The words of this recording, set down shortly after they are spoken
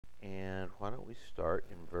And why don't we start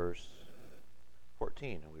in verse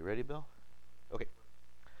 14? Are we ready, Bill? Okay.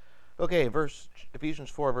 Okay, Ephesians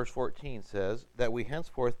 4, verse 14 says, that we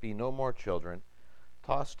henceforth be no more children,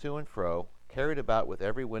 tossed to and fro, carried about with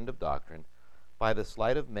every wind of doctrine, by the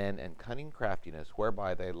sleight of men and cunning craftiness,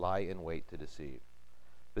 whereby they lie in wait to deceive.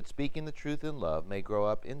 But speaking the truth in love, may grow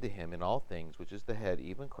up into him in all things, which is the head,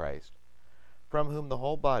 even Christ, from whom the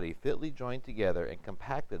whole body, fitly joined together and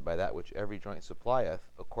compacted by that which every joint supplieth,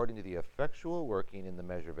 according to the effectual working in the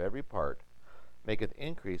measure of every part, maketh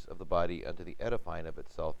increase of the body unto the edifying of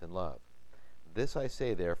itself in love. This I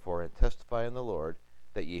say therefore, and testify in the Lord,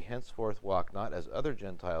 that ye henceforth walk not as other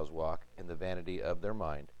Gentiles walk, in the vanity of their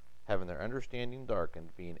mind, having their understanding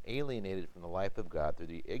darkened, being alienated from the life of God through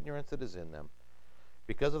the ignorance that is in them,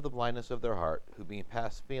 because of the blindness of their heart, who being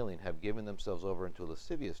past feeling have given themselves over into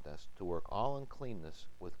lasciviousness, to work all uncleanness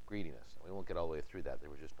with greediness. We won't get all the way through that. There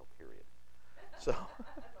was just no period. So,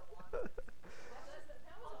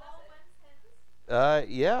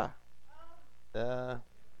 yeah, uh,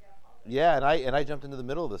 yeah, and I jumped into the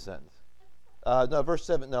middle of the sentence. No, verse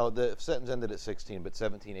 7. No, the sentence ended at 16, but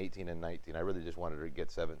 17, 18, and 19. I really just wanted to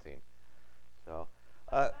get 17. So,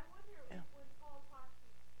 uh,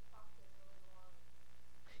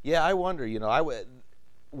 yeah, I wonder.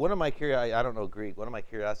 One of my I don't know Greek. One of my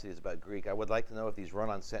curiosities about Greek, I would like to know if these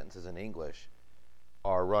run-on sentences in English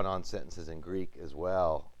are run-on sentences in Greek as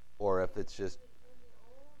well, or if it's just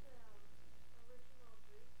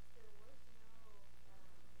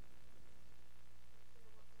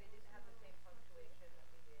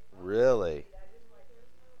really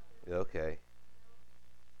okay.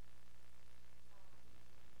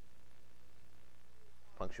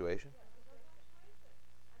 Punctuation.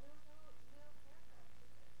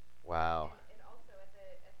 Wow.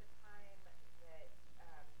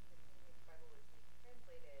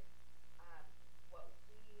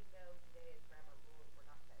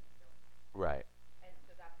 Right.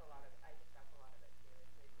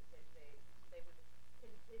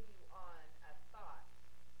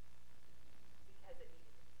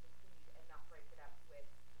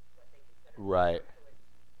 Right.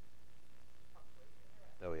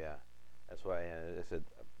 Oh yeah. That's why I said,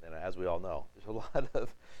 and as we all know, there's a lot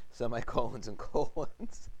of semicolons and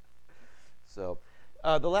colons. So,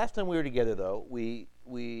 the last time we were together, though, we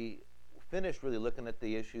finished really looking at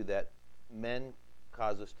the issue that men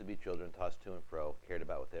cause us to be children, tossed to and fro, carried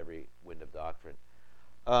about with every wind of doctrine.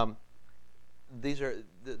 Um, these are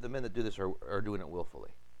the men that do this are doing it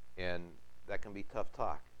willfully, and that can be tough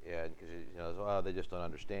talk. And because oh, they just don't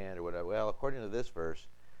understand or whatever. Well, according to this verse,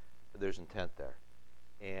 there's intent there,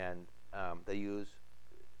 and they use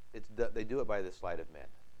they do it by the sleight of men,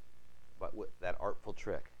 but with that artful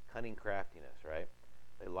trick, cunning craftiness, right?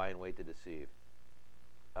 They lie in wait to deceive.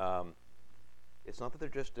 Um, it's not that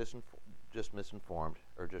they're just misinformed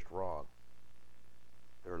or just wrong.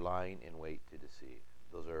 They're lying in wait to deceive.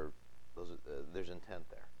 There's intent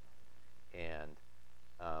there, and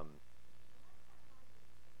um,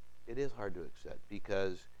 it is hard to accept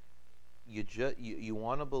because you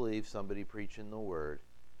want to believe somebody preaching the word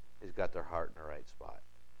has got their heart in the right spot,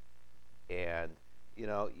 and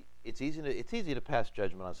it's easy to pass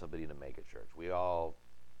judgment on somebody in a megachurch. We all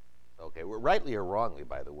okay, we're rightly or wrongly,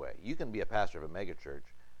 by the way. You can be a pastor of a megachurch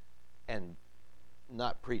and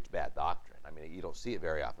not preach bad doctrine. I mean, you don't see it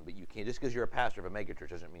very often, but you can't, just because you're a pastor of a megachurch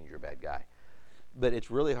doesn't mean you're a bad guy. But it's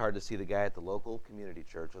really hard to see the guy at the local community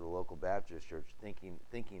church or the local Baptist church thinking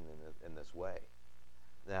in this way.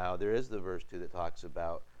 Now, there is the verse too that talks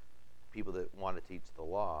about people that want to teach the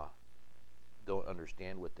law don't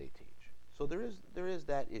understand what they teach. So there is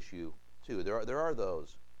that issue too. There are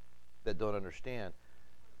those that don't understand.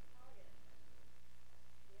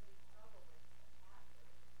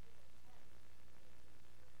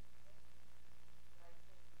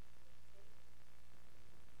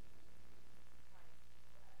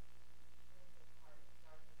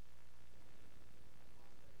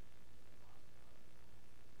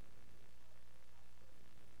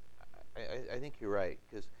 I think you're right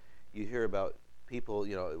because you hear about people.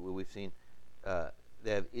 We've seen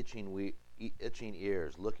they have itching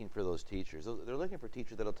ears, looking for those teachers. They're looking for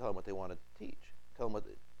teachers that'll tell them what they want to teach, tell them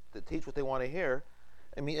to teach what they want to hear.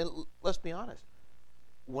 I mean, let's be honest.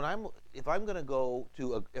 If I'm going to go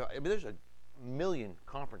to I mean, there's a million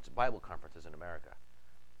Bible conferences in America.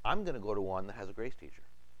 I'm going to go to one that has a grace teacher.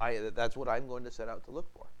 That's what I'm going to set out to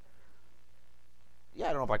look for. Yeah, I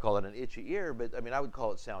don't know if I call it an itchy ear, but I mean, I would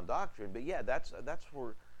call it sound doctrine. But yeah, that's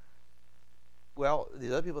for, well, the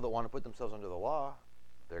other people that want to put themselves under the law,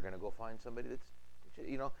 they're going to go find somebody that's,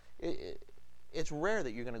 you know, it, it, it's rare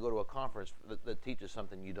that you're going to go to a conference that teaches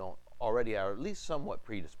something you don't already are at least somewhat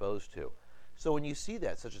predisposed to. So when you see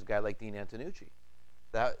that, such as a guy like Dean Antonucci,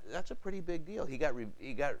 that's a pretty big deal. He got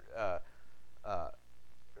uh,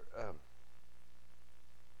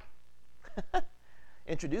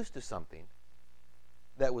 introduced to something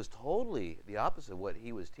that was totally the opposite of what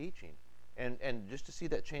he was teaching. And just to see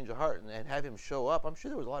that change of heart and have him show up, I'm sure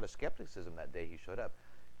there was a lot of skepticism that day he showed up.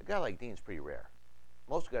 A guy like Dean's pretty rare.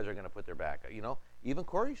 Most guys are going to put their back. Even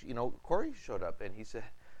Corey, Corey showed up and he said,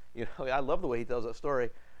 I love the way he tells that story.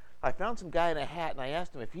 I found some guy in a hat and I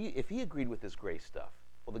asked him if he agreed with this grace stuff.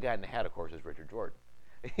 Well, the guy in the hat, of course, is Richard Jordan.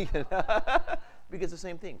 Because the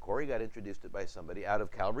same thing. Corey got introduced to it by somebody out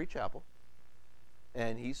of Calvary Chapel.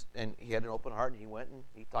 And he had an open heart, and he went and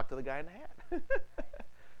he talked to the guy in the hat.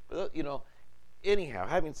 But, anyhow,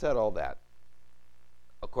 having said all that,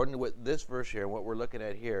 according to what this verse here and what we're looking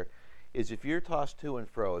at here, is if you're tossed to and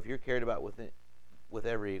fro, if you're carried about with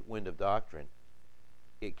every wind of doctrine,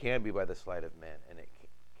 it can be by the sleight of men, and it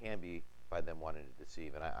can be by them wanting to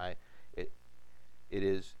deceive. And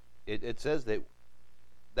it says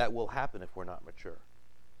that will happen if we're not mature.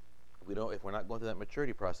 If we're not going through that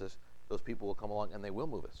maturity process, those people will come along and they will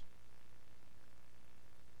move us,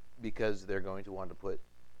 because they're going to want to put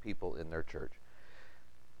people in their church,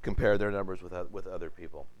 compare their numbers with other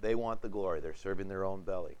people. They want the glory. They're serving their own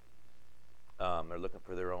belly. They're looking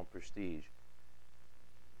for their own prestige,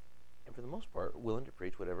 and for the most part, willing to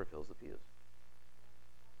preach whatever fills the pews.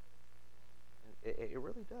 It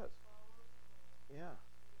really does. Yeah.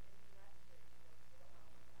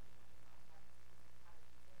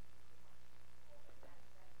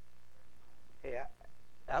 Hey,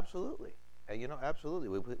 absolutely. Absolutely.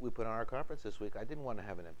 We put on our conference this week. I didn't want to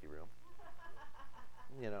have an empty room.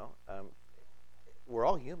 We're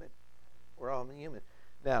all human. We're all human.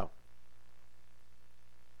 Now,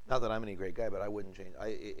 not that I'm any great guy, but I wouldn't change.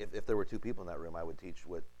 If there were two people in that room, I would teach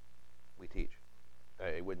what we teach.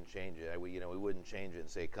 It wouldn't change it. We wouldn't change it and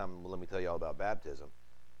say, "Come, let me tell you all about baptism,"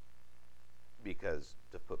 because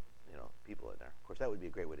to put people in there. Of course, that would be a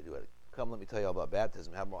great way to do it. Come, let me tell you all about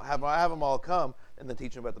baptism. Have them all come, and then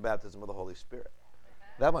teach them about the baptism of the Holy Spirit.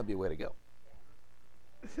 That might be a way to go.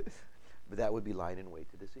 But that would be lying in wait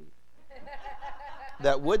to deceive.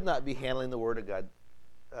 That would not be handling the Word of God.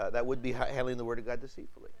 That would be handling the Word of God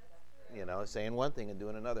deceitfully. Saying one thing and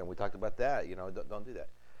doing another. And we talked about that. Don't do that.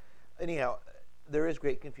 Anyhow, there is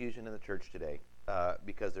great confusion in the church today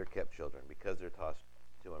because they're kept children, because they're tossed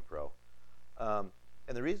to and fro.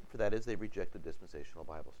 And the reason for that is they've rejected dispensational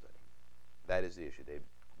Bible study. That is the issue.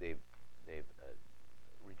 They've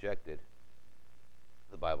rejected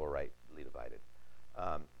the Bible rightly divided.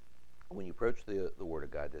 When you approach the Word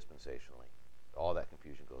of God dispensationally, all that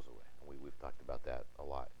confusion goes away. And we've talked about that a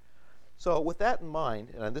lot. So with that in mind,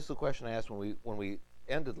 and this is the question I asked when we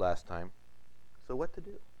ended last time. So what to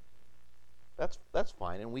do? That's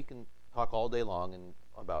fine, and we can talk all day long and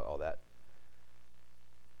about all that.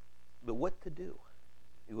 But what to do?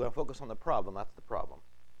 You want to focus on the problem, that's the problem.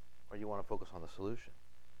 Or you want to focus on the solution.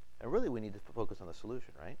 And really we need to focus on the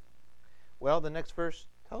solution, right? Well, the next verse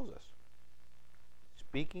tells us,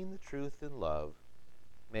 speaking the truth in love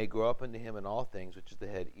may grow up into him in all things, which is the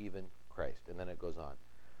head, even Christ. And then it goes on.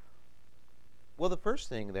 Well, the first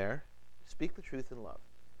thing there, speak the truth in love.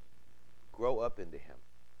 Grow up into him.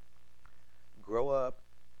 Grow up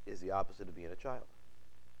is the opposite of being a child.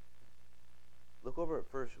 Look over at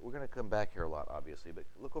we're going to come back here a lot, obviously, but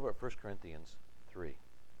look over at 1 Corinthians 3.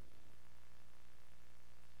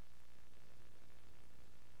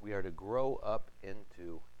 We are to grow up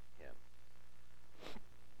into him.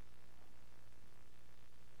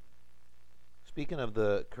 Speaking of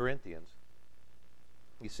the Corinthians,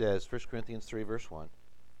 he says, 1 Corinthians 3, verse 1.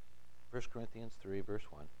 1 Corinthians 3, verse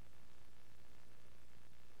 1.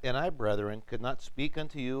 And I, brethren, could not speak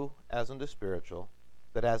unto you as unto spiritual,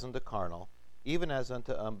 but as unto carnal, even as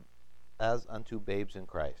unto babes in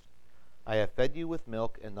Christ. I have fed you with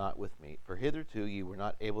milk and not with meat, for hitherto ye were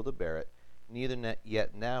not able to bear it, neither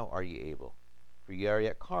yet now are ye able. For ye are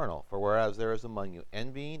yet carnal, for whereas there is among you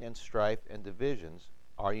envying and strife and divisions,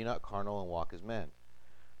 are ye not carnal and walk as men?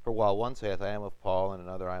 For while one saith, I am of Paul, and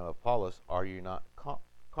another, I am of Apollos, are ye not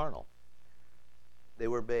carnal? They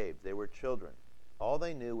were babes, they were children. All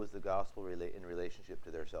they knew was the gospel in relationship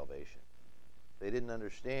to their salvation. They didn't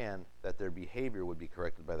understand that their behavior would be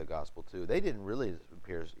corrected by the gospel too. They didn't really, it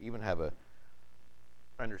appears, even have a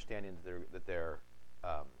understanding that their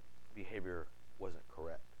behavior wasn't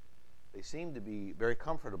correct. They seemed to be very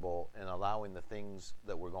comfortable in allowing the things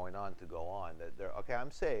that were going on to go on. That they're okay.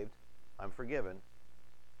 I'm saved, I'm forgiven,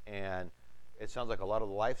 and It sounds like a lot of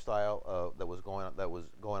the lifestyle that was going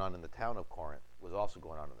on in the town of Corinth was also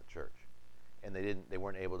going on in the church, and they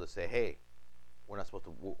weren't able to say, hey, we're not supposed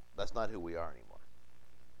to. That's not who we are anymore.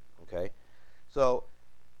 Okay, so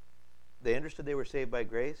they understood they were saved by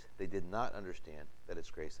grace. They did not understand that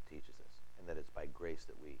it's grace that teaches us, and that it's by grace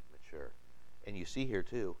that we mature. And you see here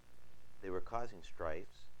too, they were causing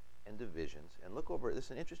strifes and divisions. And look over. This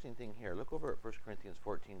is an interesting thing here. Look over at 1 Corinthians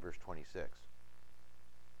 14, verse 26.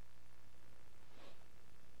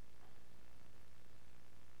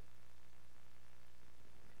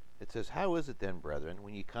 It says, how is it then, brethren,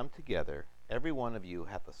 when ye come together, every one of you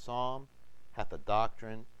hath a psalm, hath a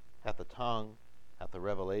doctrine, hath a tongue, hath a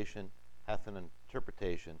revelation, hath an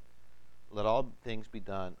interpretation. Let all things be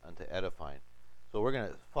done unto edifying. So we're going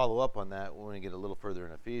to follow up on that when we get a little further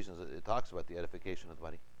in Ephesians. It talks about the edification of the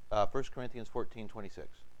body. 1 Corinthians 14, 26.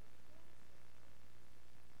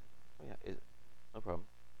 Oh, yeah, no problem.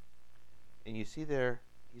 And you see there,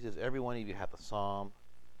 he says, every one of you hath a psalm,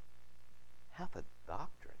 hath a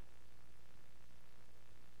doctrine.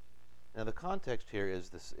 Now the context here is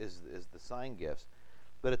this is the sign gifts,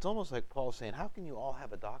 but it's almost like Paul's saying, how can you all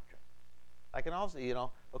have a doctrine? I can also,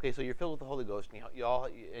 okay, so you're filled with the Holy Ghost,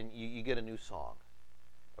 and you get a new song,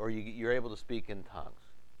 or you're able to speak in tongues.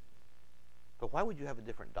 But why would you have a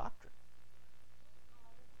different doctrine?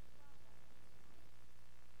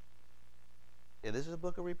 Yeah, this is a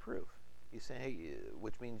book of reproof. He's saying, hey,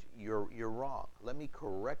 which means you're wrong. Let me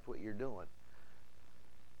correct what you're doing.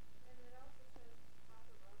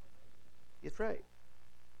 That's right.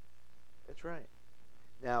 That's right.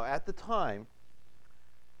 Now, at the time,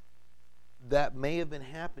 that may have been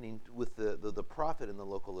happening with the prophet in the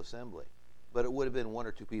local assembly, but it would have been one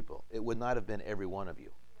or two people. It would not have been every one of you.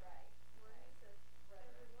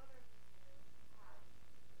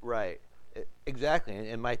 Right. Exactly.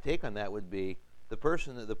 And my take on that would be the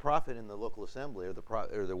prophet in the local assembly, or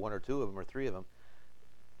the one or two of them, or three of them,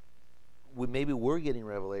 maybe we're getting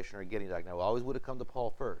revelation or getting doctrine. Now, we always would have come to Paul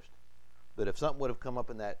first. But if something would have come up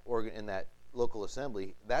in that local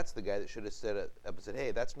assembly, that's the guy that should have stood up and said,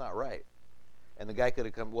 hey, that's not right. And the guy could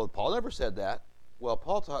have come, well, Paul never said that. Well,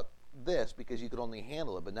 Paul taught this because you could only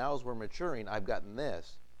handle it. But now as we're maturing, I've gotten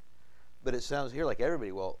this. But it sounds here like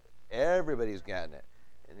everybody's gotten it.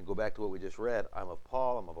 And then go back to what we just read. I'm of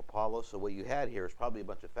Paul, I'm of Apollos. So what you had here is probably a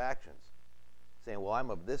bunch of factions saying, well, I'm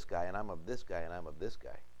of this guy, and I'm of this guy, and I'm of this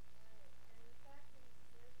guy.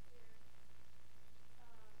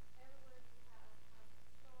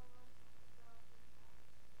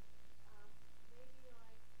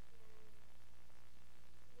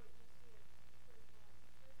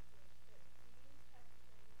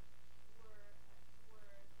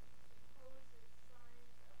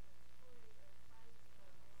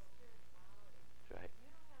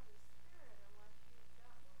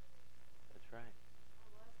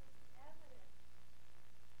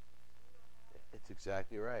 It's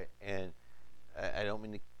exactly right. And I don't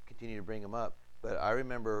mean to continue to bring him up, but I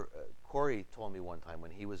remember Corey told me one time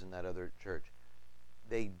when he was in that other church,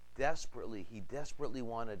 he desperately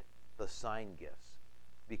wanted the sign gifts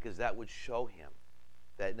because that would show him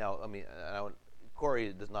that. Now, I mean,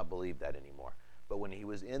 Corey does not believe that anymore, but when he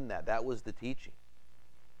was in that was the teaching.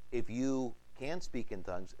 If you can speak in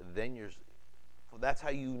tongues, then that's how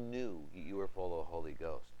you knew you were full of the Holy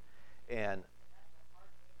Ghost. And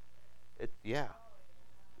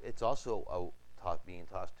it's also being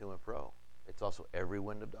tossed to and fro. It's also every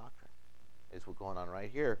wind of doctrine. It's what's going on right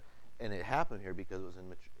here, and it happened here because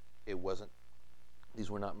it wasn't.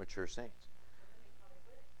 These were not mature saints.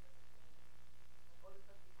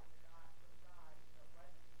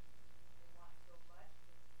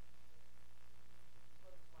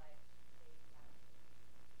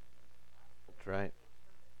 That's right.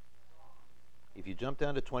 If you jump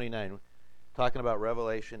down to 29, talking about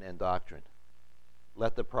revelation and doctrine.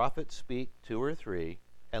 Let the prophet speak 2 or 3,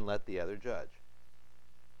 and let the other judge.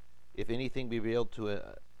 If anything be revealed to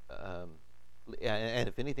and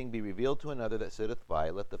if anything be revealed to another that sitteth by,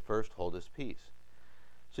 let the first hold his peace.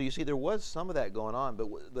 So you see, there was some of that going on,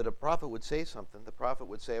 but a prophet would say something. The prophet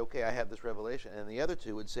would say, okay, I have this revelation. And the other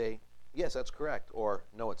two would say, yes, that's correct, or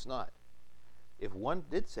no, it's not. If one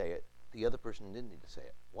did say it, the other person didn't need to say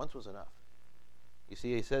it. Once was enough. You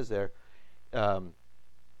see, he says there,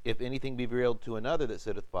 if anything be revealed to another that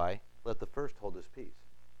sitteth by, let the first hold his peace.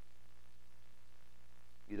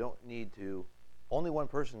 You don't need to, only one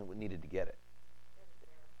person needed to get it.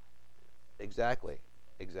 Exactly.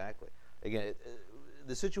 Again,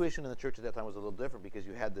 the situation in the church at that time was a little different because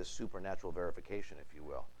you had this supernatural verification, if you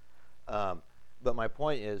will. But my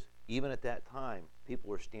point is, even at that time, people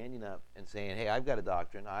were standing up and saying, hey, I've got a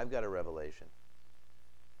doctrine, I've got a revelation.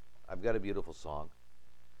 I've got a beautiful song.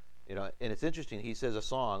 And it's interesting. He says a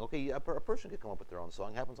song. Okay, a person could come up with their own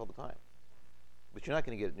song. It happens all the time. But you're not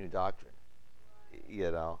going to get new doctrine.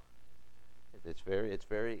 You know, it's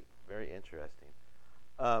very, very interesting.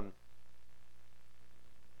 Um,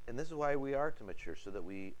 and this is why we are to mature, so that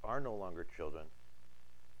we are no longer children,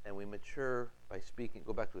 and we mature by speaking.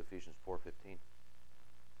 Go back to Ephesians 4:15.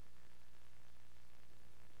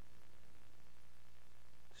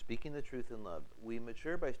 Speaking the truth in love. We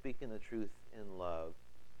mature by speaking the truth in love,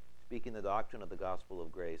 speaking the doctrine of the gospel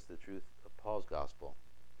of grace, the truth of Paul's gospel.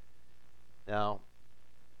 Now,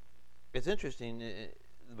 it's interesting,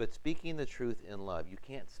 but speaking the truth in love, you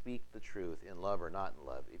can't speak the truth in love or not in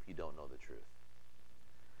love if you don't know the truth.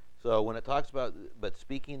 So when it talks about, but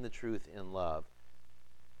speaking the truth in love,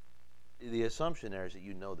 the assumption there is that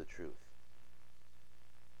you know the truth.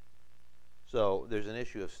 So there's an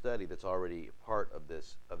issue of study that's already part of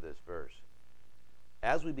this verse.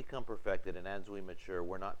 As we become perfected and as we mature,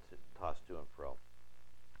 we're not tossed to and fro.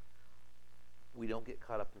 We don't get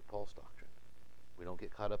caught up in false doctrine. We don't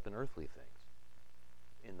get caught up in earthly things,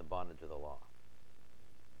 in the bondage of the law.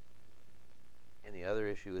 And the other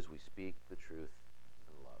issue is we speak the truth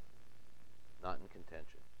in love, not in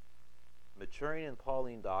contention. Maturing in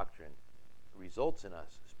Pauline doctrine results in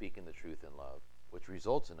us speaking the truth in love, which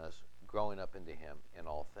results in us growing up into Him in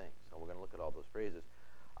all things. So we're going to look at all those phrases.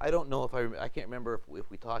 I don't know if I can't remember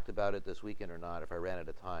if we talked about it this weekend or not, if I ran out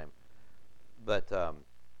of time. But if I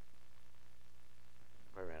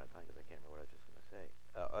ran out of time, because I can't remember what I was just going to say.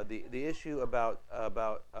 The issue about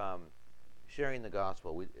sharing the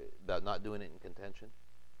gospel, about not doing it in contention.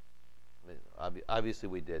 I mean, obviously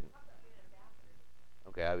we didn't.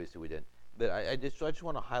 Okay, obviously we didn't. But I just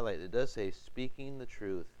want to highlight, it does say speaking the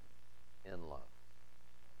truth in love.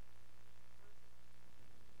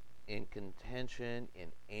 In contention,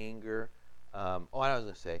 in anger. I was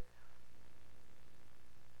going to say,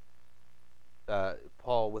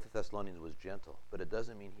 Paul with the Thessalonians was gentle, but it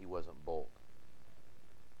doesn't mean he wasn't bold.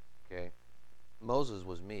 Okay? Moses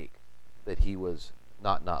was meek, but he was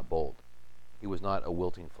not bold. He was not a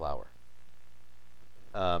wilting flower.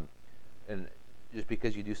 And just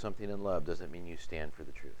because you do something in love doesn't mean you stand for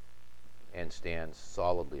the truth and stand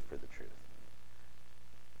solidly for the truth.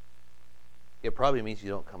 It probably means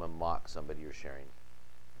you don't come and mock somebody you're sharing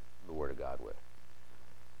the Word of God with.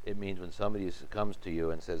 It means when somebody comes to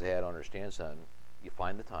you and says, hey, I don't understand something, you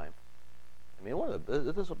find the time. I mean,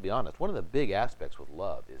 let's be honest, one of the big aspects with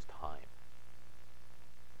love is time.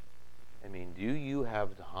 I mean, do you have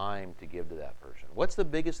time to give to that person? What's the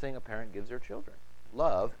biggest thing a parent gives their children?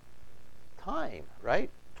 Love, time,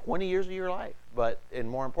 right? 20 years of your life. And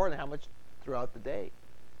more important, how much throughout the day?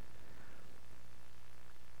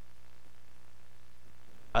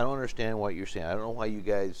 I don't understand what you're saying. I don't know why you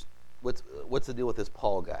guys, what's the deal with this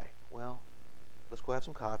Paul guy? Well, let's go have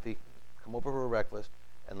some coffee, come over for breakfast,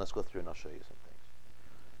 and let's go through and I'll show you some things.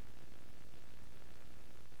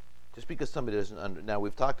 Just because somebody doesn't now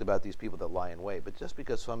we've talked about these people that lie in wait, but just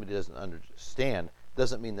because somebody doesn't understand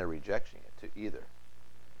doesn't mean they're rejecting it either.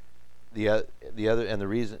 The other and the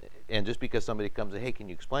reason, and just because somebody comes and, hey, can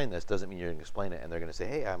you explain this, doesn't mean you're going to explain it and they're going to say,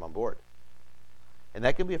 hey, I'm on board. And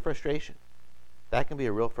that can be a frustration. That can be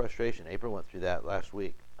a real frustration. April went through that last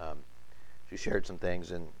week. She shared some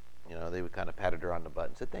things, and they would kind of patted her on the butt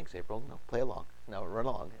and said, "Thanks, April. No, play along. No, run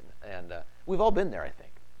along." And we've all been there, I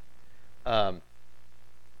think. But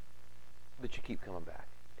you keep coming back.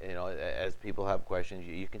 As people have questions,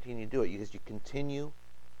 you continue to do it because you continue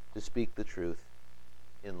to speak the truth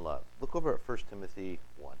in love. Look over at 1 Timothy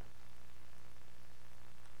 1.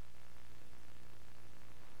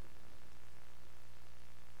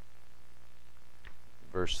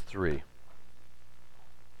 Verse 3. It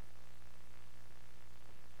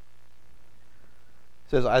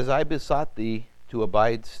says, as I besought thee to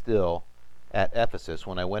abide still at Ephesus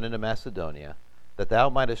when I went into Macedonia, that thou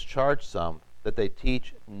mightest charge some that they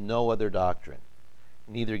teach no other doctrine,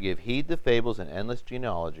 neither give heed to fables and endless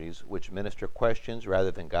genealogies, which minister questions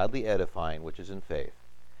rather than godly edifying, which is in faith.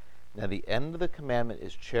 Now the end of the commandment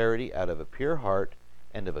is charity out of a pure heart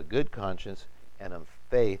and of a good conscience and of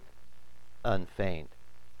faith unfeigned,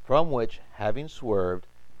 from which, having swerved,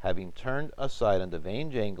 having turned aside unto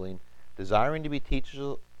vain jangling, desiring to be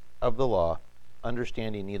teachers of the law,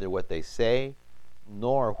 understanding neither what they say,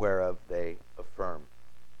 nor whereof they affirm.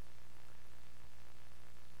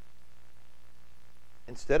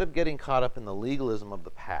 Instead of getting caught up in the legalism of the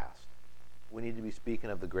past, we need to be speaking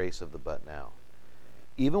of the grace of the but now.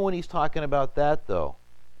 Even when he's talking about that, though,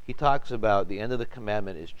 he talks about the end of the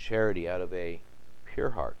commandment is charity out of a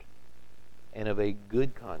pure heart, and of a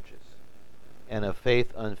good conscience, and of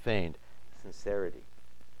faith unfeigned, sincerity.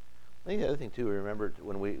 I think the other thing too, remember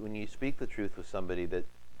when you speak the truth with somebody that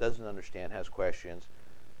doesn't understand, has questions,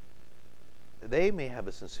 they may have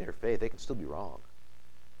a sincere faith. They can still be wrong.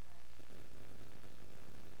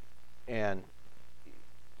 And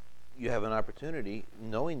you have an opportunity,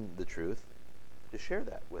 knowing the truth, to share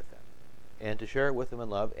that with them. And to share it with them in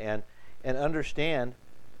love, and understand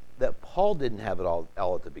that Paul didn't have it all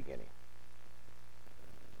at the beginning.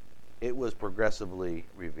 It was progressively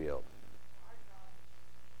revealed.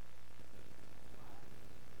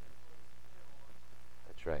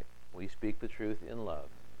 That's right. We speak the truth in love.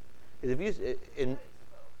 If you,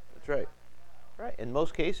 that's right. Right. In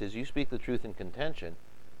most cases, you speak the truth in contention,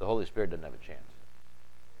 the Holy Spirit doesn't have a chance.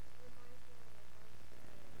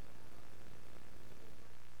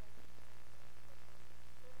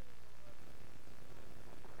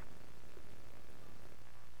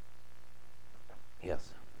 Yes.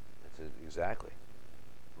 That's exactly.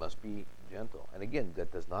 Must be gentle. And again,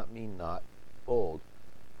 that does not mean not bold.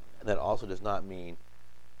 And that also does not mean,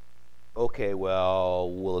 okay, well,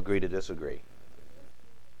 we'll agree to disagree.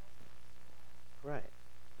 Right.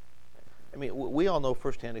 I mean, we all know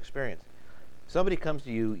firsthand experience. Somebody comes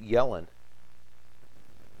to you yelling,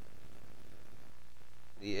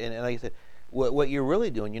 and like I said, what you're really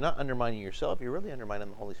doing, you're not undermining yourself, you're really undermining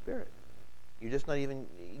the Holy Spirit. You're just not even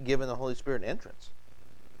giving the Holy Spirit entrance.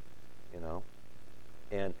 You know?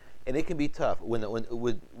 And it can be tough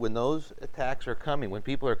when those attacks are coming, when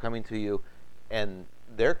people are coming to you and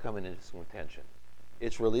they're coming into some tension.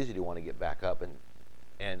 It's real easy to want to get back up,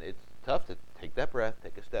 and it's tough to take that breath,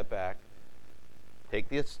 take a step back, take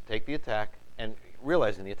the attack, and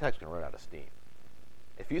realizing the attack's going to run out of steam.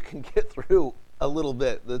 If you can get through a little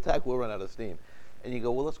bit, the attack will run out of steam. And you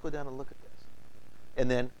go, well, let's go down and look at this. And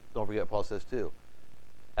then, don't forget, Paul says too,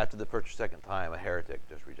 after the first or second time, a heretic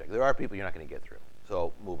just rejects. There are people you're not going to get through.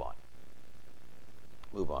 So move on.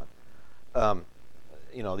 Move on.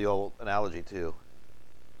 The old analogy too.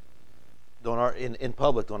 In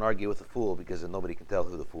public, don't argue with a fool, because then nobody can tell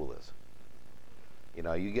who the fool is.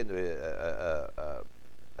 You get into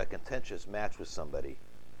a contentious match with somebody,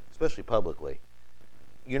 especially publicly,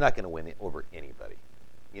 you're not going to win over anybody.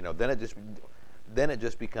 Then it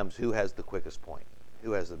just becomes who has the quickest point,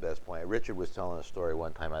 who has the best point. Richard was telling a story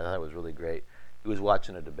one time. I thought it was really great. He was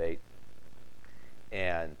watching a debate,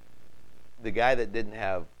 and the guy that didn't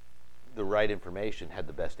have the right information had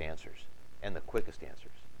the best answers and the quickest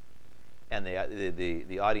answers, and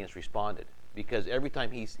the audience responded, because every time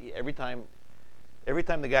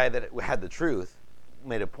the guy that had the truth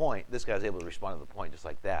made a point, this guy was able to respond to the point just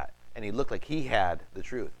like that, and he looked like he had the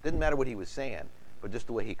truth. Didn't matter what he was saying, but just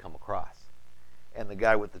the way he come across. And the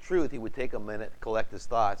guy with the truth, he would take a minute, collect his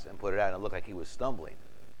thoughts, and put it out, and it looked like he was stumbling.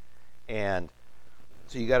 And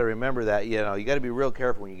so you got to remember that, you got to be real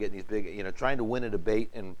careful when you get in these big, trying to win a debate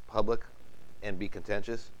in public and be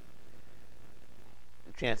contentious.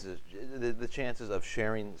 The chances of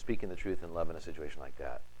speaking the truth in love in a situation like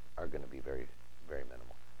that are going to be very, very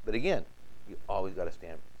minimal. But again, you always got to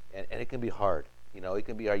stand, and it can be hard. It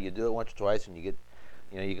can be hard. You do it once or twice, and you get,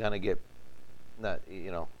 you kind of get, not,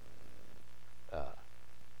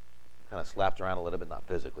 kind of slapped around a little bit, not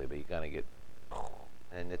physically, but you kind of get,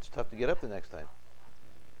 and it's tough to get up the next time.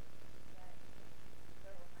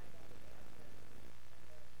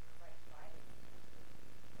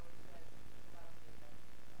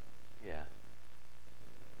 Yeah.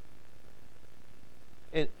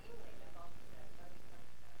 And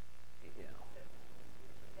you know,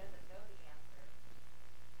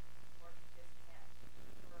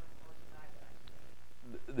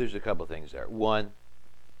 there's a couple things there. One,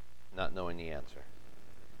 not knowing the answer.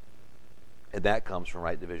 And that comes from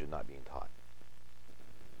right division not being taught.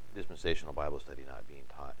 Dispensational Bible study not being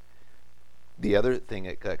taught. The other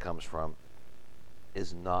thing that comes from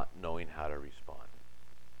is not knowing how to respond.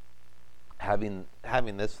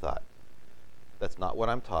 Having this thought, that's not what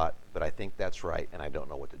I'm taught, but I think that's right, and I don't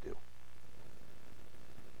know what to do.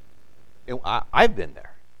 I've been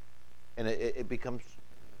there, and it becomes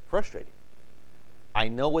frustrating. I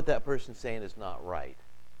know what that person's saying is not right.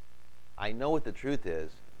 I know what the truth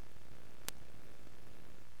is,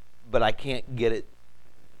 but I can't get it.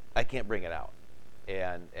 I can't bring it out,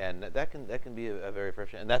 and that can be a very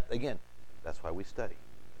frustrating. And that, again, that's why we study.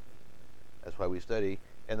 That's why we study,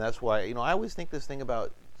 and that's why I always think this thing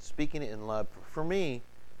about speaking it in love. For me,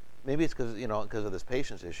 maybe it's because of this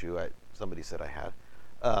patience issue. Somebody said I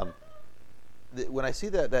had. When I see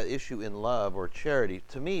that issue in love or charity,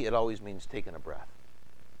 to me it always means taking a breath,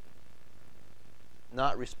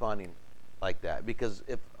 not responding like that. Because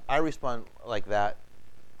if I respond like that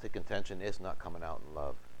to contention, it's not coming out in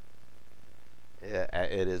love.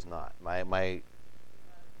 It is not. My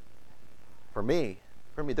For me,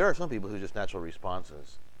 there are some people whose just natural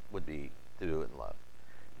responses would be to do it in love.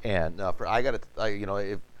 And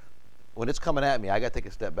if when it's coming at me, I got to take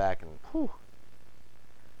a step back and whew.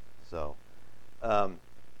 So,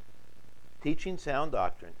 teaching sound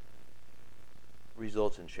doctrine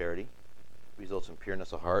results in charity, results in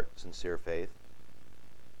pureness of heart, sincere faith.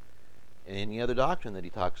 And any other doctrine that he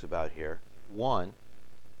talks about here, one,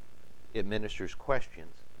 it ministers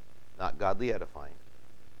questions, not godly edifying,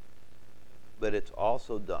 but it's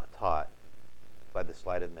also taught by the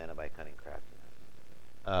sleight of men and by cunning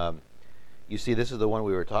craftiness. You see, this is the one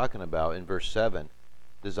we were talking about in verse 7.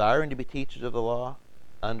 Desiring to be teachers of the law,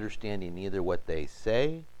 understanding neither what they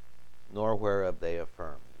say, nor whereof they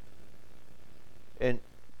affirm. And,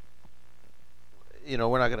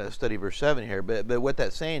 we're not going to study verse 7 here, but what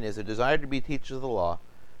that's saying is a desire to be teachers of the law.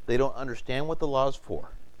 They don't understand what the law is for.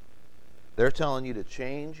 They're telling you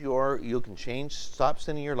to stop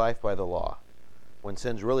sinning your life by the law, when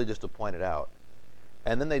sin's really just to point it out.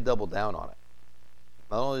 And then they double down on it.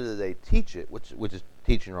 Not only do they teach it, which is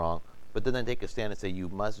teaching wrong, but then they take a stand and say, you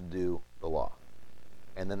must do the law.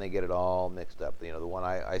 And then they get it all mixed up. The one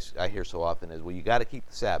I hear so often is, well, you got to keep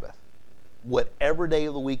the Sabbath. Whatever day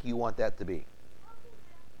of the week you want that to be.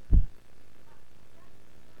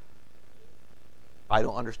 I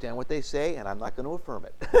don't understand what they say, and I'm not going to affirm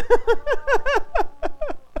it.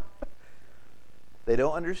 They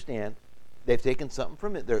don't understand. They've taken something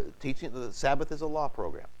from it. They're teaching the Sabbath is a law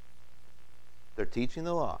program. They're teaching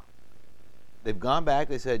the law. They've gone back.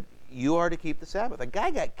 They said, you are to keep the Sabbath. A guy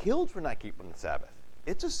got killed for not keeping the Sabbath.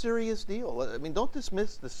 It's a serious deal. I mean, don't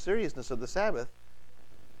dismiss the seriousness of the Sabbath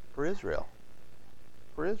for Israel.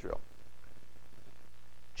 For Israel.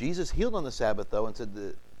 Jesus healed on the Sabbath, though, and said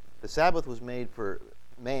the Sabbath was made for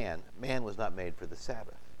man. Man was not made for the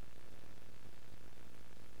Sabbath.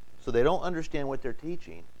 So they don't understand what they're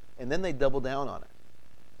teaching, and then they double down on it.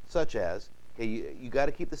 Such as, okay, you got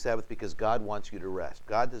to keep the Sabbath because God wants you to rest.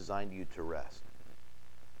 God designed you to rest.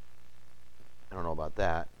 I don't know about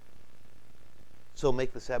that. So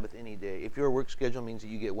make the Sabbath any day. If your work schedule means that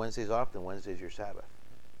you get Wednesdays off, then Wednesday's your Sabbath.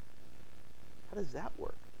 How does that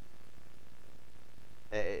work?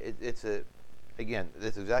 Again,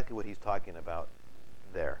 that's exactly what he's talking about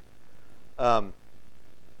there.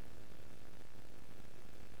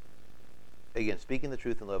 Again, speaking the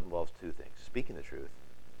truth in love involves two things. Speaking the truth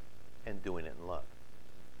and doing it in love.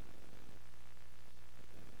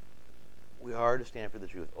 We are to stand for the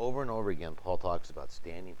truth. Over and over again, Paul talks about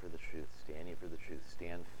standing for the truth,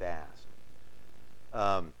 stand fast.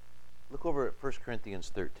 Look over at 1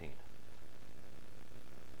 Corinthians 13.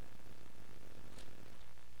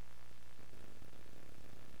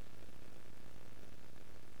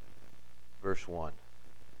 Verse 1.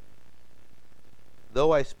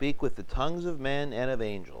 Though I speak with the tongues of men and of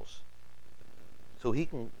angels. So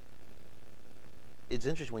it's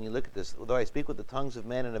interesting when you look at this. Though I speak with the tongues of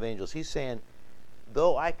men and of angels. He's saying,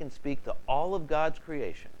 though I can speak to all of God's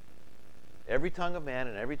creation, every tongue of man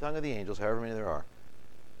and every tongue of the angels, however many there are,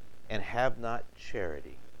 and have not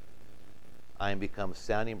charity, I am become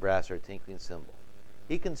sounding brass or a tinkling cymbal.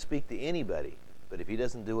 He can speak to anybody, but if he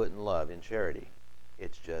doesn't do it in love, in charity,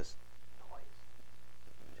 it's just noise.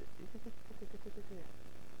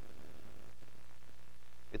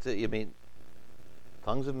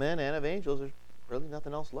 Tongues of men and of angels, there's really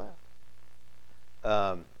nothing else left.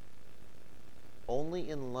 Only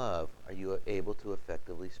in love are you able to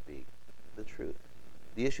effectively speak the truth.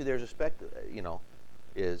 The issue there is effectively.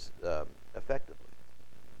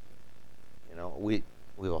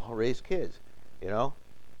 We've all raised kids.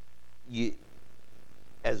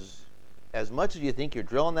 As much as you think you're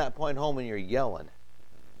drilling that point home and you're yelling,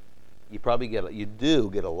 you do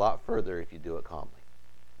get a lot further if you do it calmly.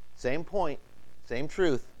 Same point, same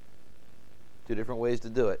truth, two different ways to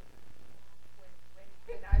do it.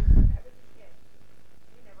 When I was a kid,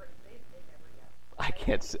 they never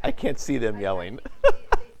yelled. I can't see them yelling. They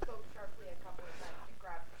spoke sharply a couple of times and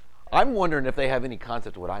grabbed. I'm wondering if they have any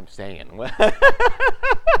concept of what I'm saying. But when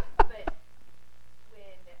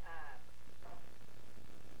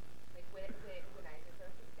I just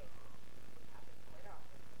started to think, it happened quite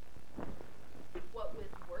often. What was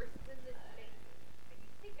worse than the spanking, and you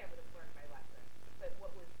think I would have learned my lesson, but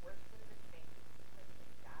what was worse than the spanking was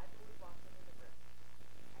when Dad would walk into the room.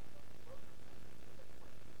 I felt broken to the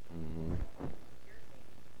point. Mm-hmm. You're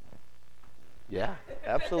saying. Yeah,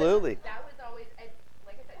 absolutely. That was always,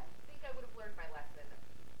 like I said, I think I would have learned my lesson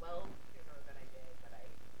well sooner than I did, but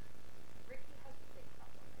Ricky has the same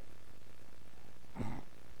problem.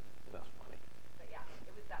 That's funny. But yeah,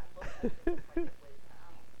 it was that look of disappointment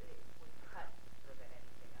it was cut more than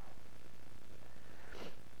anything else.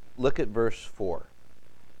 Look at verse 4.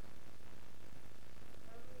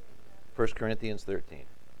 1 Corinthians 13.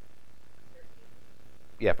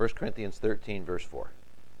 Yeah, 1 Corinthians 13, verse 4.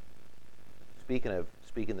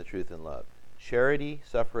 Speaking the truth in love. Charity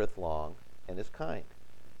suffereth long, and is kind.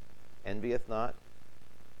 Envieth not,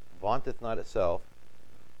 vaunteth not itself,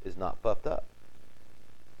 is not puffed up.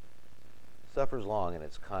 Suffers long, and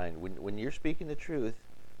it's kind. When you're speaking the truth,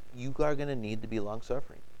 you are going to need to be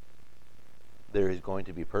long-suffering. There is going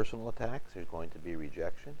to be personal attacks. There's going to be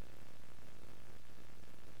rejection.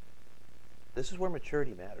 This is where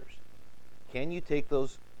maturity matters. Can you take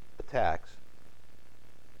those attacks,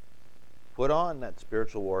 put on that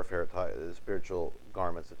spiritual warfare, the spiritual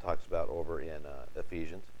garments it talks about over in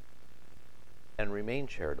Ephesians, and remain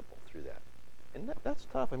charitable through that? And that's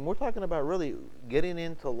tough. And we're talking about really getting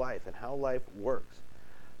into life and how life works,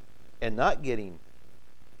 and not getting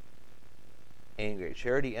angry.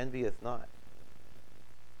 Charity envieth not.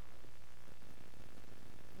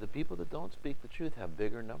 The people that don't speak the truth have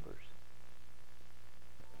bigger numbers.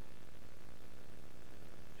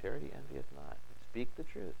 Charity envieth not. Speak the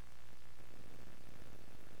truth.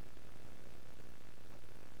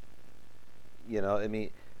 You know, I mean,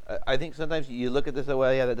 I think sometimes you look at this,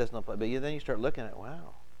 well, yeah, that does not apply. But then you start looking at,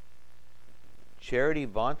 wow. Charity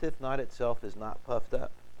vaunteth not itself, is not puffed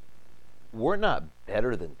up. We're not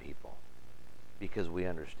better than people because we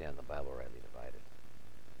understand the Bible rightly divided.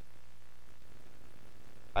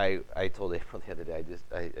 I told April the other day,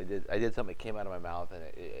 I did something that came out of my mouth, and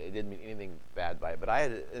it didn't mean anything bad by it. But I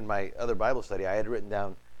had, in my other Bible study, I had written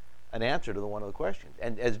down an answer to one of the questions.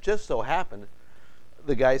 And as just so happened,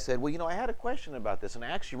 the guy said, well, you know, I had a question about this, and I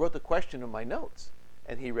actually wrote the question in my notes.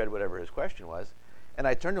 And he read whatever his question was. And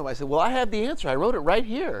I turned to him, I said, well, I have the answer. I wrote it right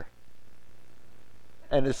here.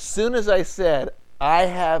 And as soon as I said, I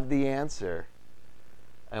have the answer,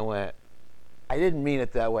 I went, I didn't mean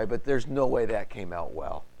it that way, but there's no way that came out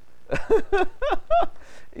well.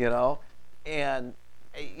 You know? And,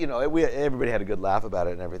 you know, everybody had a good laugh about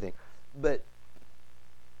it and everything. But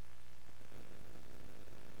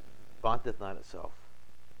vaunteth not itself,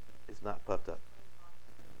 is not puffed up.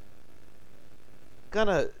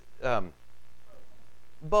 Kind of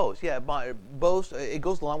boast, yeah, boast. It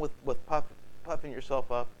goes along with puffing yourself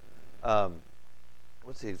up.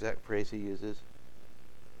 What's the exact phrase he uses?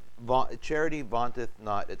 Charity vaunteth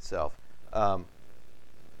not itself.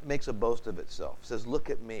 Makes a boast of itself. Says, look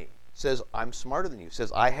at me. Says, I'm smarter than you.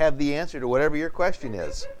 Says, I have the answer to whatever your question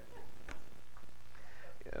is.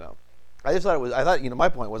 You know, I just thought it was. I thought, you know, my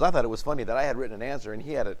point was, I thought it was funny that I had written an answer and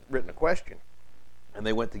he had written a question, and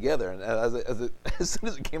they went together. And as soon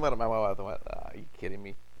as it came out of my mouth, I went, are you kidding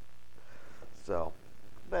me? So,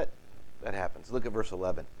 but that happens. Look at verse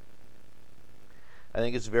 11. I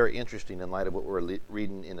think it's very interesting in light of what we're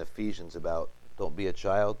reading in Ephesians about don't be a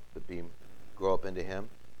child, but grow up into him.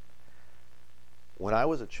 When I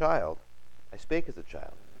was a child, I spake as a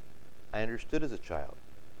child. I understood as a child.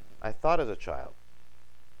 I thought as a child.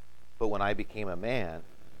 But when I became a man,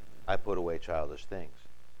 I put away childish things.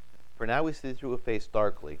 For now we see through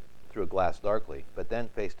a glass darkly, but then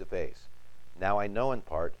face to face. Now I know in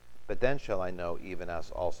part, but then shall I know even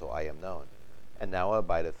as also I am known. And now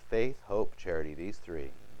abideth faith, hope, charity, these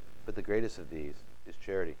three. But the greatest of these is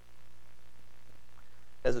charity.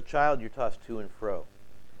 As a child, you're tossed to and fro.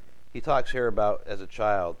 He talks here about, as a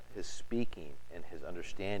child, his speaking and his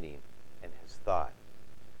understanding and his thought.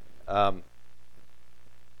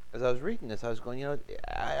 As I was reading this, I was going, you know,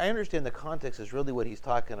 I understand the context is really what he's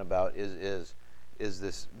talking about is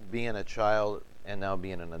this being a child and now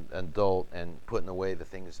being an adult and putting away the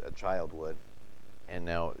things a child would, and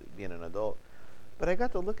now being an adult. But I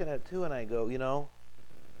got to looking at it too, and I go, you know,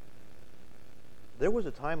 there was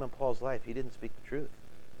a time in Paul's life he didn't speak the truth.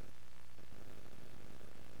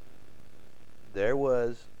 There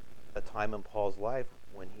was a time in Paul's life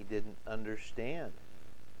when he didn't understand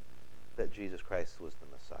that Jesus Christ was the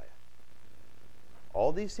Messiah.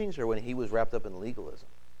 All these things are when he was wrapped up in legalism.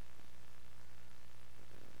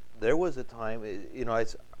 There was a time, you know,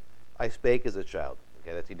 I spake as a child.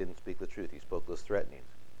 Okay, that's he didn't speak the truth. He spoke those threatenings.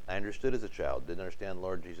 I understood as a child, didn't understand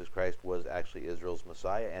Lord Jesus Christ was actually Israel's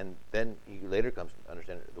Messiah, and then he later comes to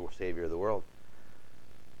understand the Savior of the world.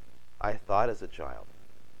 I thought as a child.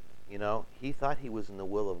 You know, he thought he was in the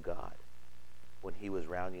will of God when he was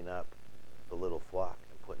rounding up the little flock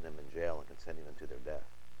and putting them in jail and consenting them to their death.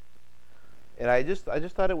 And I just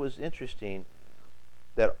thought it was interesting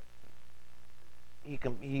that he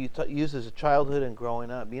uses childhood and growing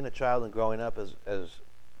up, being a child and growing up as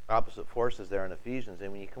opposite forces there in Ephesians.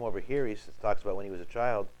 And when you come over here, he talks about when he was a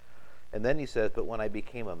child, and then he says, but when I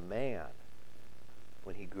became a man,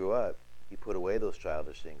 when he grew up, He put away those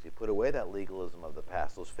childish things. He put away that legalism of the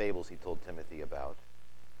past, those fables he told Timothy about,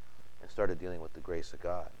 and started dealing with the grace of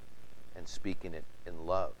God and speaking it in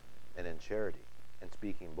love and in charity and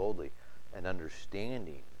speaking boldly and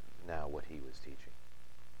understanding now what he was teaching.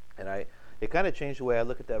 And it kind of changed the way I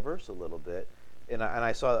look at that verse a little bit, and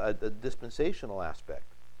I saw a dispensational aspect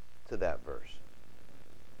to that verse.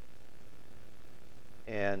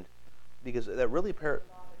 And because that really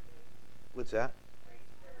what's that?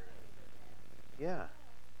 Yeah,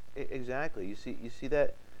 exactly. You see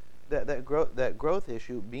that growth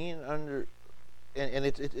issue being under, and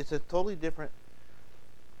it's a totally different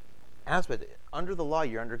aspect. Under the law,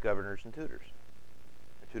 you're under governors and tutors.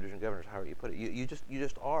 Tutors and governors, however you put it. You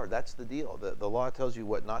just are. That's the deal. The law tells you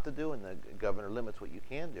what not to do, and the governor limits what you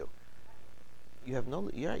can do. You have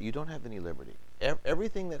you don't have any liberty.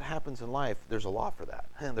 Everything that happens in life, there's a law for that.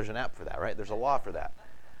 There's an app for that, right? There's a law for that.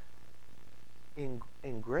 In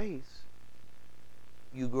grace,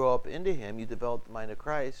 you grow up into him, you develop the mind of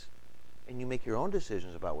Christ, and you make your own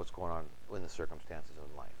decisions about what's going on in the circumstances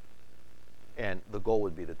in life. And the goal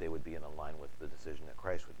would be that they would be in line with the decision that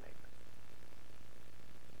Christ would make.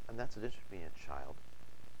 And that's the difference between being a child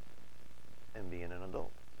and being an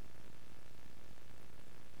adult.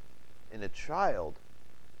 In a child,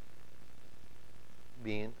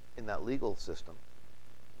 being in that legal system,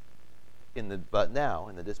 but now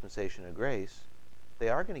in the dispensation of grace, they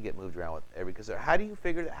are going to get moved around with because how do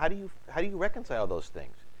you reconcile those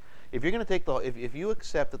things? If you're going to take if you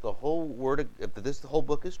accept that the whole the whole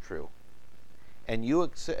book is true, and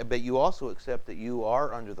but you also accept that you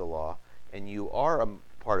are under the law and you are a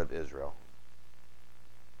part of Israel,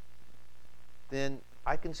 then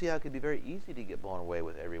I can see how it could be very easy to get blown away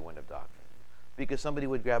with every wind of doctrine. Because somebody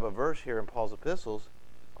would grab a verse here in Paul's epistles,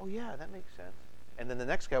 oh yeah, that makes sense. And then the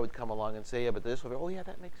next guy would come along and say, yeah, but this, oh yeah,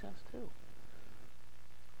 that makes sense too.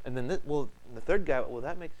 And then, the third guy, well,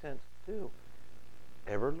 that makes sense too.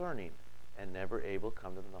 Ever learning and never able to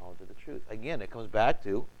come to the knowledge of the truth. Again, it comes back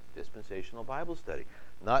to dispensational Bible study.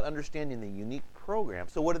 Not understanding the unique program.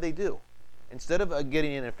 So what do? Instead of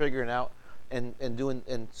getting in and figuring out and doing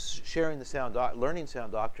and sharing the learning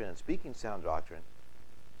sound doctrine and speaking sound doctrine,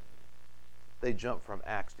 they jump from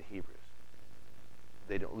Acts to Hebrews.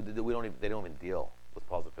 They don't even deal with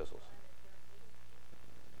Paul's epistles.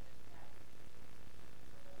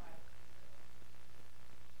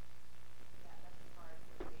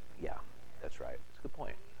 Yeah, that's right. That's a good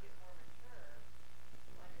point.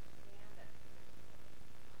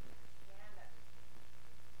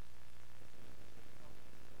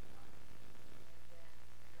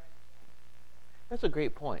 That's a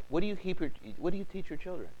great point. What do you teach your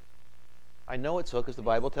children? I know it's so because the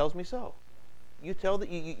Bible tells me so. You tell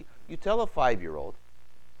you tell a 5-year-old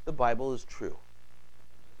the Bible is true.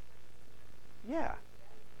 Yeah,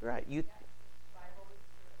 right. You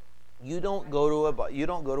don't go to a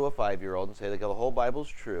 5-year-old and say the whole Bible's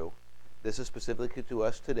true. This is specifically to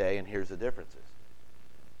us today, and here's the differences.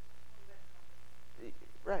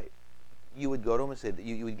 Right. You would go to them and say that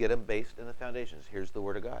you would get them based in the foundations. Here's the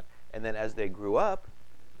Word of God. And then as they grew up,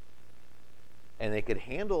 and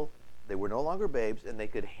they were no longer babes, and they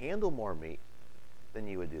could handle more meat, then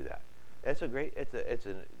you would do that. It's a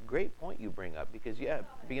great point you bring up because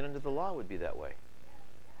being under the law would be that way.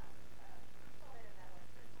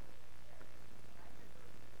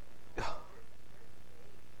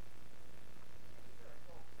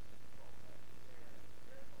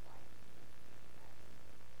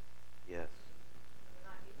 Yes.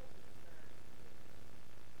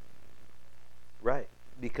 Right.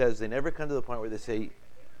 Because they never come to the point where they say,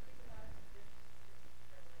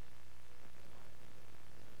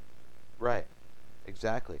 right,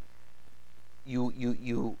 exactly.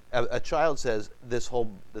 A child says this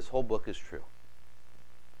whole book is true.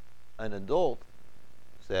 An adult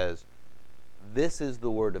says this is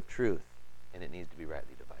the word of truth, and it needs to be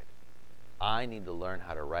rightly divided. I need to learn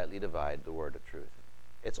how to rightly divide the word of truth.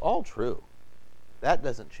 It's all true. That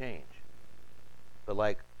doesn't change. But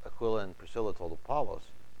like Aquila and Priscilla told Apollos,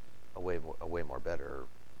 a way more better,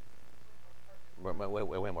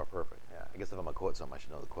 way more perfect. Yeah, I guess if I'm going to quote something, I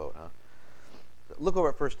should know the quote, huh? Look over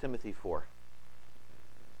at 1 Timothy 4.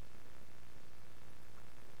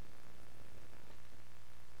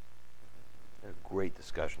 A great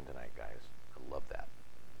discussion tonight, guys. I love that.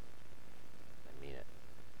 I mean it.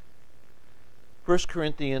 1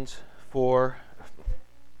 Corinthians 4.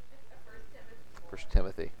 1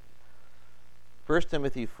 Timothy. 1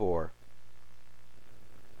 Timothy 4.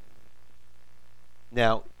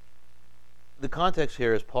 Now, the context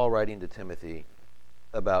here is Paul writing to Timothy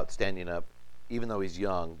about standing up, even though he's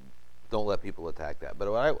young. Don't let people attack that.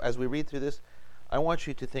 But as we read through this, I want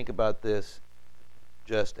you to think about this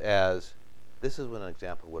just as this is an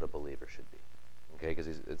example of what a believer should be. Okay, because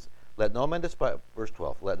it's let no man despise, verse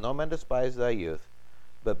 12, let no man despise thy youth,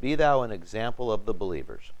 but be thou an example of the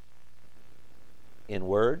believers in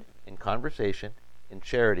word, in conversation, in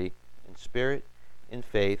charity, in spirit, in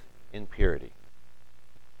faith, in purity.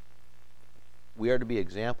 We are to be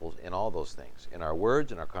examples in all those things, in our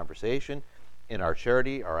words, in our conversation, in our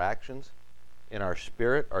charity, our actions, in our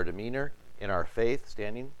spirit, our demeanor, in our faith,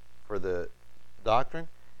 standing for the doctrine,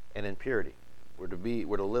 and in purity. We're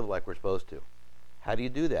to live like we're supposed to. How do you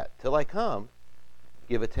do that? Till I come,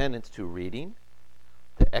 give attendance to reading,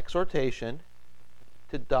 to exhortation,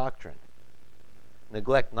 to doctrine.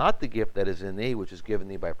 Neglect not the gift that is in thee, which is given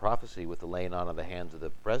thee by prophecy with the laying on of the hands of the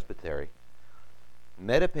presbytery.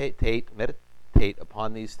 Meditate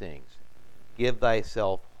upon these things. Give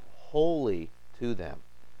thyself wholly to them,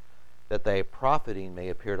 that thy profiting may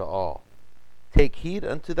appear to all. Take heed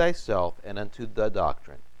unto thyself and unto the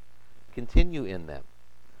doctrine. Continue in them,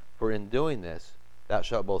 for in doing this thou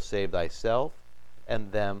shalt both save thyself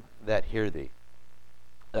and them that hear thee.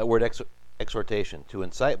 That word exhortation, to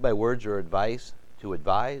incite by words or advice, to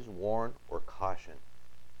advise, warn, or caution.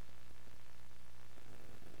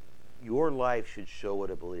 Your life should show what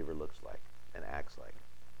a believer looks like and acts like.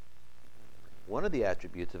 One of the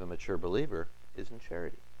attributes of a mature believer is in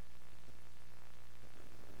charity.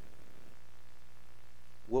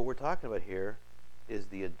 What we're talking about here is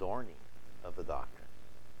the adorning of the doctrine.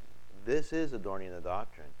 This is adorning the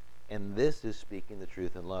doctrine, and this is speaking the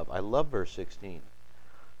truth in love. I love verse 16.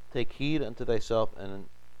 Take heed unto thyself and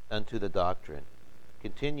unto the doctrine.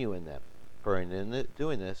 Continue in them, for in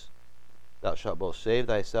doing this thou shalt both save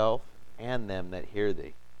thyself and them that hear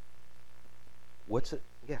thee. What's it?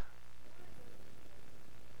 Yeah.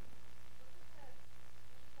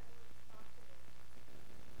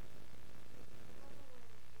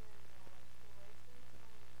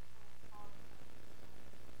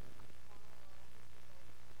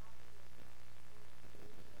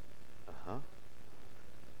 Uh-huh.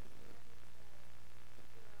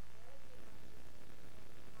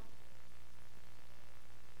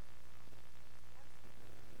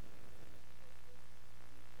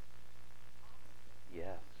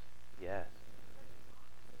 Yes. Yes.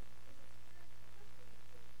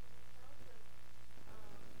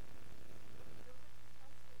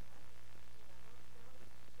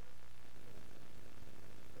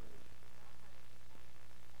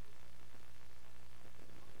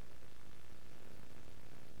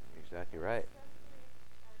 Exactly right.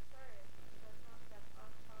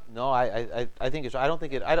 No, I think it's. I don't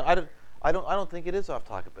think it. I don't think it is off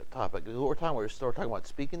topic. What we're talking about, we're still talking about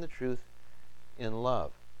speaking the truth in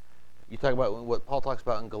love. You talk about what Paul talks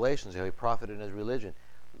about in Galatians, how he profited in his religion.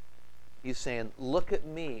 He's saying, "Look at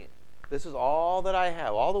me. This is all that I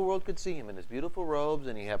have. All the world could see him in his beautiful robes,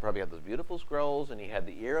 and he probably had those beautiful scrolls, and he had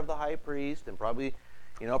the ear of the high priest, and probably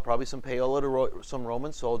some payola to some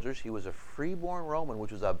Roman soldiers. He was a freeborn Roman,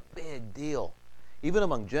 which was a big deal. Even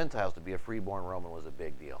among Gentiles, to be a freeborn Roman was a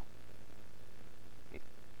big deal.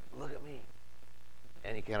 Look at me."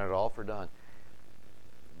 And he counted it all for done.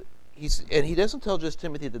 And he doesn't tell just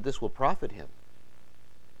Timothy that this will profit him.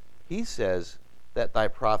 He says that thy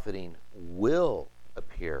profiting will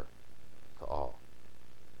appear to all.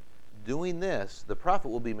 Doing this, the profit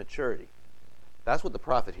will be maturity. That's what the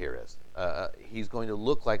profit here is. He's going to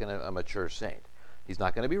look like a mature saint. He's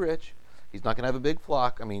not going to be rich. He's not going to have a big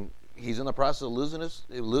flock. I mean, he's in the process of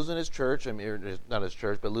losing his church. I mean, not his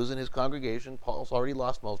church, but losing his congregation. Paul's already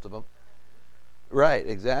lost most of them. Right,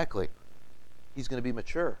 exactly. He's going to be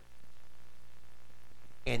mature.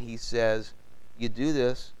 And he says, you do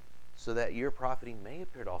this so that your profiting may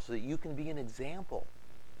appear to all, so that you can be an example.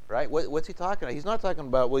 Right? What's he talking about? He's not talking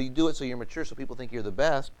about, well, you do it so you're mature so people think you're the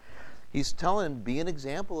best. He's telling him, be an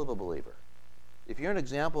example of a believer. If you're an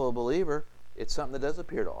example of a believer, it's something that does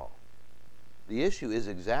appear to all. The issue is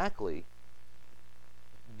exactly,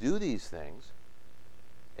 do these things,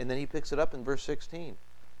 and then he picks it up in verse 16.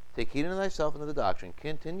 Take heed unto thyself and to the doctrine,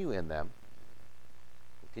 continue in them,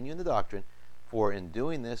 continue in the doctrine, for in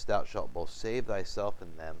doing this thou shalt both save thyself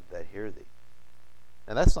and them that hear thee.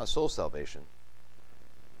 And that's not soul salvation.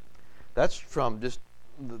 That's from just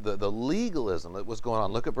the legalism that was going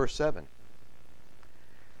on. Look at verse 7.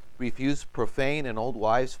 Refuse profane and old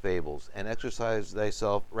wives' fables, and exercise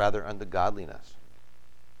thyself rather unto godliness.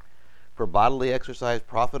 For bodily exercise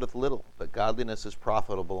profiteth little, but godliness is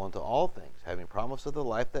profitable unto all things, having promise of the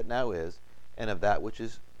life that now is, and of that which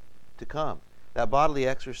is to come. That bodily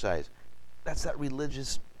exercise, that's that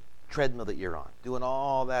religious treadmill that you're on, doing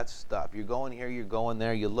all that stuff. You're going here, you're going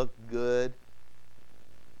there, you look good,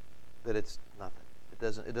 but it's nothing.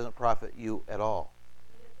 it doesn't profit you at all.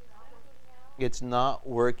 It's not working out. It's not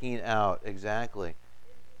working out. Exactly.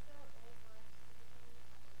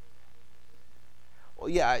 Well,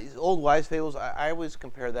 yeah, old wives' fables. I always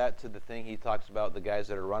compare that to the thing he talks about, the guys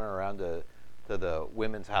that are running around to the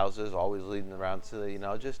women's houses, always leading around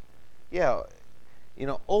to just yeah,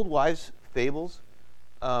 old wives' fables.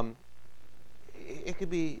 Um, it could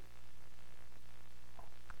be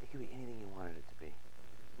anything you wanted it to be.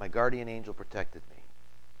 My guardian angel protected me.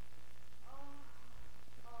 Oh,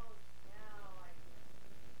 now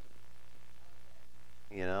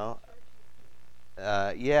I You know,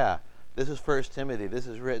 get it. yeah. This is First Timothy. This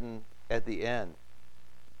is written at the end.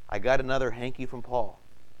 I got another hanky from Paul.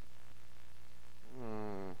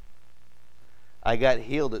 Hmm. I got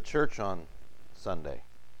healed at church on Sunday.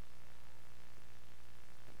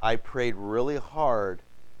 I prayed really hard.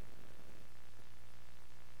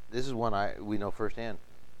 This is one we know firsthand.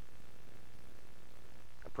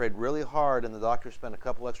 I prayed really hard, and the doctor spent a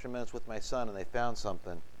couple extra minutes with my son, and they found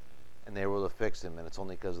something, and they were able to fix him, and it's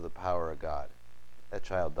only because of the power of God. That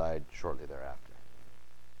child died shortly thereafter.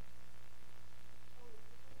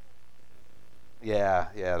 Yeah,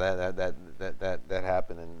 that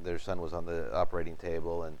happened, and their son was on the operating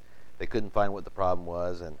table, and they couldn't find what the problem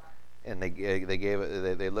was, and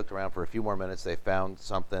they looked around for a few more minutes. They found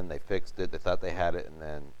something, they fixed it, they thought they had it, and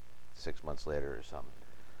then 6 months later or something.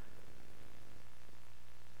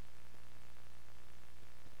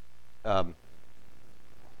 Um,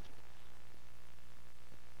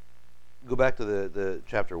 go back to the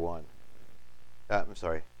chapter 1. I'm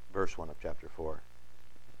sorry, verse 1 of chapter 4.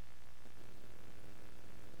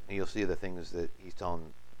 And you'll see the things that he's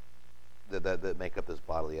telling that make up this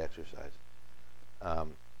bodily exercise. Now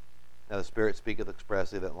the Spirit speaketh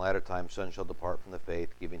expressly that in latter times some shall depart from the faith,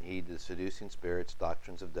 giving heed to seducing spirits,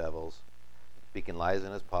 doctrines of devils, speaking lies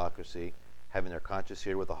and hypocrisy, having their conscience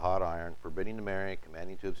seared with a hot iron, forbidding to marry,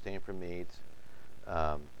 commanding to abstain from meats,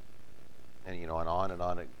 and on and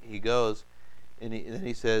on he goes. And then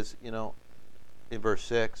he says, in verse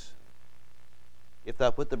 6, if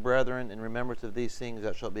thou put the brethren in remembrance of these things,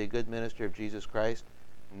 thou shalt be a good minister of Jesus Christ,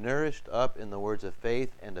 nourished up in the words of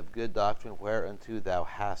faith and of good doctrine, whereunto thou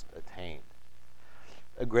hast attained.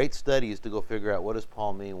 A great study is to go figure out what does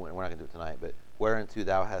Paul mean. We're not going to do it tonight, but whereunto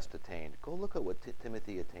thou hast attained. Go look at what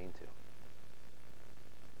Timothy attained to.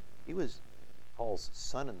 He was Paul's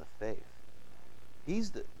son in the faith.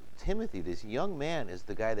 Timothy, this young man, is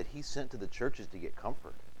the guy that he sent to the churches to get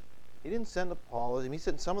comfort. He didn't send to Paul. He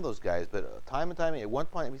sent some of those guys, but time and time, at one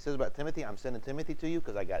point he says about Timothy, I'm sending Timothy to you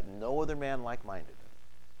because I got no other man like-minded.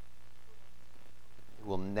 Who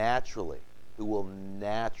will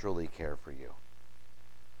naturally care for you.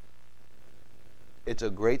 It's a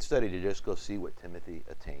great study to just go see what Timothy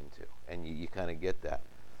attained to, and you kind of get that.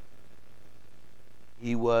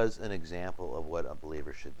 He was an example of what a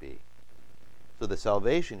believer should be. So the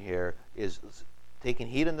salvation here is taking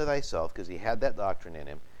heed unto thyself, because he had that doctrine in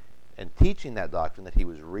him, and teaching that doctrine that he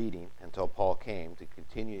was reading until Paul came to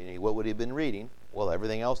continue. And what would he have been reading? Well,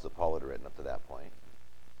 everything else that Paul had written up to that point.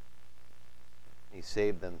 He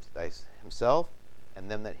saved himself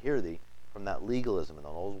and them that hear thee from that legalism and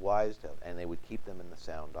those wives' tales, and they would keep them in the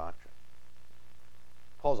sound doctrine.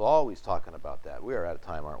 Paul's always talking about that. We are out of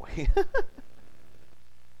time, aren't we?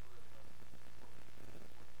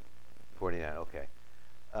 49, okay.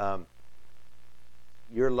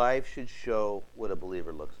 Your life should show what a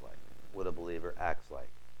believer looks like, what a believer acts like.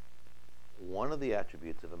 One of the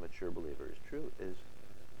attributes of a mature believer is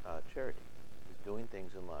charity. He's doing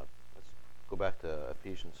things in love. Let's go back to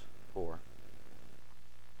Ephesians 4.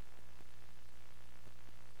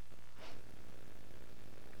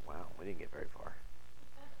 Wow, we didn't get very far.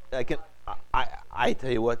 I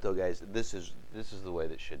tell you what though, guys, this is the way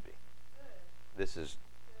that should be. This is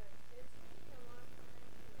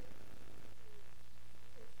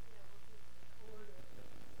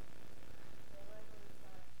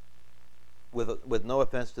with no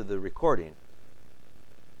offense to the recording.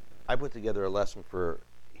 I put together a lesson for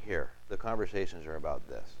here. The conversations are about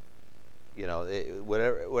this.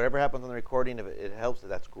 Whatever happens on the recording, if it helps,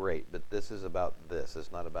 that's great. But this is about this.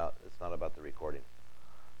 It's not about the recording.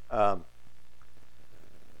 Where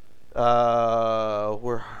are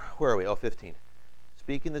we? 15.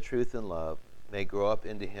 Speaking the truth in love may grow up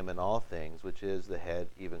into him in all things, which is the head,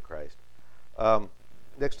 even Christ.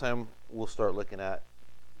 Next time we'll start looking at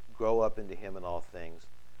grow up into him in all things.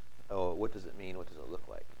 Oh, what does it mean? What does it look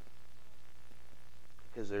like?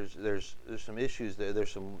 Because there's some issues there.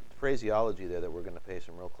 There's some phraseology there that we're going to pay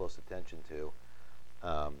some real close attention to.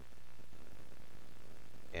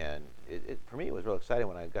 And it for me, it was real exciting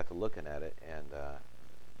when I got to looking at it. And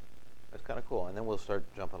That's kind of cool. And then we'll start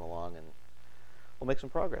jumping along and we'll make some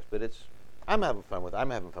progress. But I'm having fun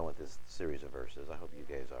with this series of verses. I hope you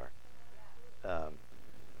guys are.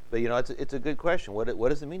 But it's a good question. What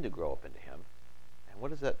does it mean to grow up into Him, and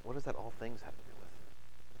what does that all things have to do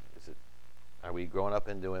with? Are we growing up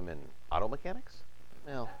into Him in auto mechanics?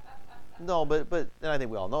 Well, no, but and I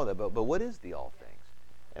think we all know that. But what is the all things?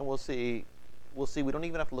 And we'll see. We'll see. We don't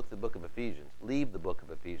even have to look at the book of Ephesians. Leave the book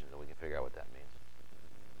of Ephesians, and we can figure out what that means.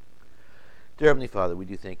 Dear Heavenly Father, we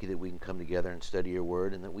do thank you that we can come together and study your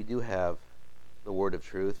word, and that we do have the word of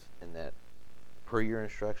truth, and that per your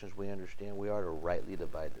instructions we understand we are to rightly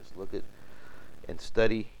divide this. Look at and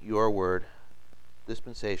study your word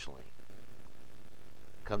dispensationally.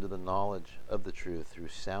 Come to the knowledge of the truth through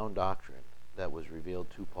sound doctrine that was revealed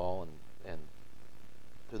to Paul and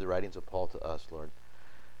through the writings of Paul to us, Lord.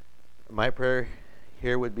 My prayer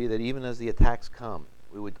here would be that even as the attacks come,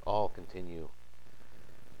 we would all continue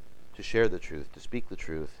to share the truth, to speak the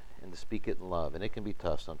truth, and to speak it in love. And it can be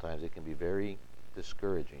tough sometimes. It can be very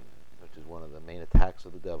discouraging, which is one of the main attacks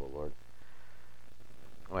of the devil, Lord.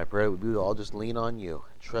 My prayer would be to all just lean on you,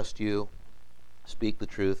 trust you, speak the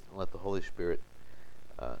truth, and let the Holy Spirit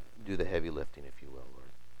do the heavy lifting, if you will,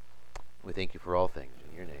 Lord. We thank you for all things.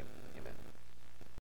 In your name.